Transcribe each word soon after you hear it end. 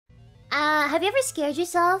Have you ever scared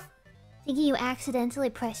yourself thinking you accidentally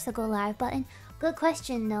pressed the go live button? Good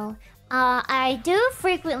question, though. I do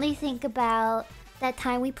frequently think about that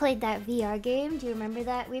time we played that VR game. Do you remember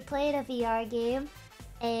that? We played a VR game,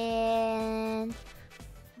 and...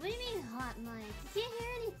 What do you mean, hot mic? You can't hear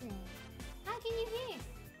anything. How can you hear?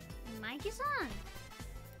 The mic is on.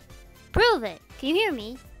 Prove it. Can you hear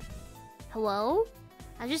me? Hello?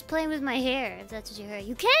 I'm just playing with my hair, if that's what you heard.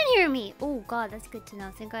 You can hear me! Oh god, that's good to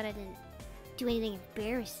know. Thank god I didn't do anything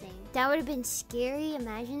embarrassing. That would have been scary.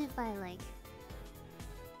 Imagine if I, like...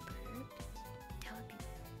 burped. That would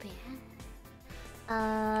be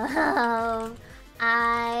bad.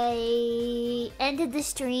 I ended the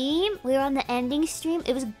stream. We were on the ending stream.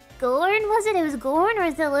 It was GORN, was it? It was GORN, or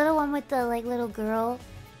was the little one with the, like, little girl?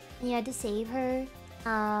 And you had to save her.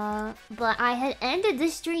 But I had ended the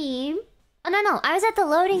stream. Oh, no. I was at the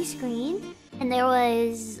loading screen, and there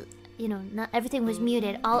was, you know, everything was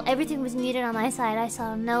muted. Everything was muted on my side. I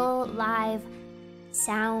saw no live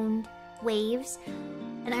sound waves,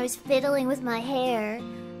 and I was fiddling with my hair,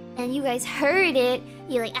 and you guys heard it.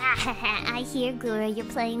 You're like, I hear, Gura, you're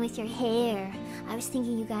playing with your hair. I was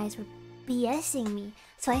thinking you guys were BSing me.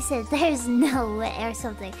 So I said, there's no way, or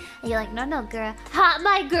something. And you're like, no, Gura. Hot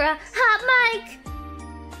mic, Gura. Hot mic!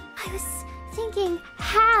 I was thinking,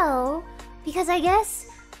 how? Because I guess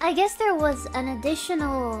there was an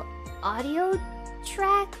additional audio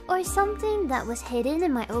track or something that was hidden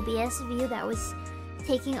in my OBS view that was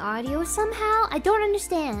taking audio somehow. I don't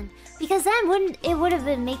understand. Because then it would have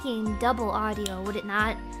been making double audio, would it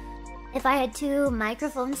not? If I had two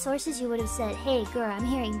microphone sources, you would have said, hey, girl, I'm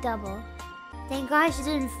hearing double. Thank God she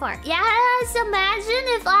didn't fart. Yes, imagine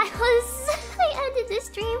if I ended the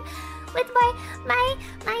stream with my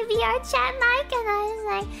VR chat mic, and I was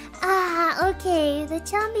like, okay, the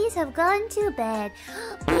chumbies have gone to bed.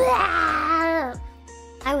 I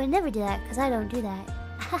would never do that, because I don't do that.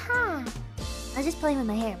 Haha. I was just playing with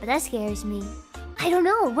my hair, but that scares me. I don't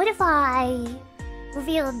know, what if I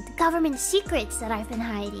reveal government secrets that I've been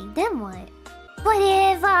hiding? Then what? What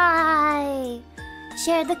if I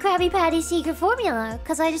shared the Krabby Patty secret formula?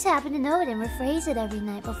 Because I just happen to know it and rephrase it every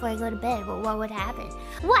night before I go to bed. But what would happen?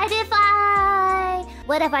 What if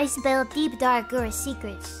I spilled deep dark Gura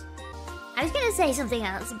secrets? I was gonna say something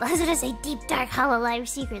else, but I was gonna say deep dark Hololive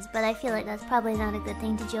secrets, but I feel like that's probably not a good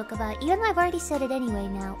thing to joke about, even though I've already said it anyway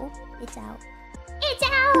now. Oh, it's out. It's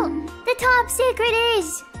out! The top secret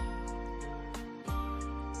is...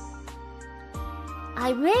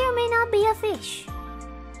 I may or may not be a fish.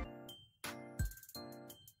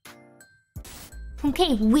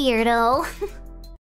 Okay, weirdo.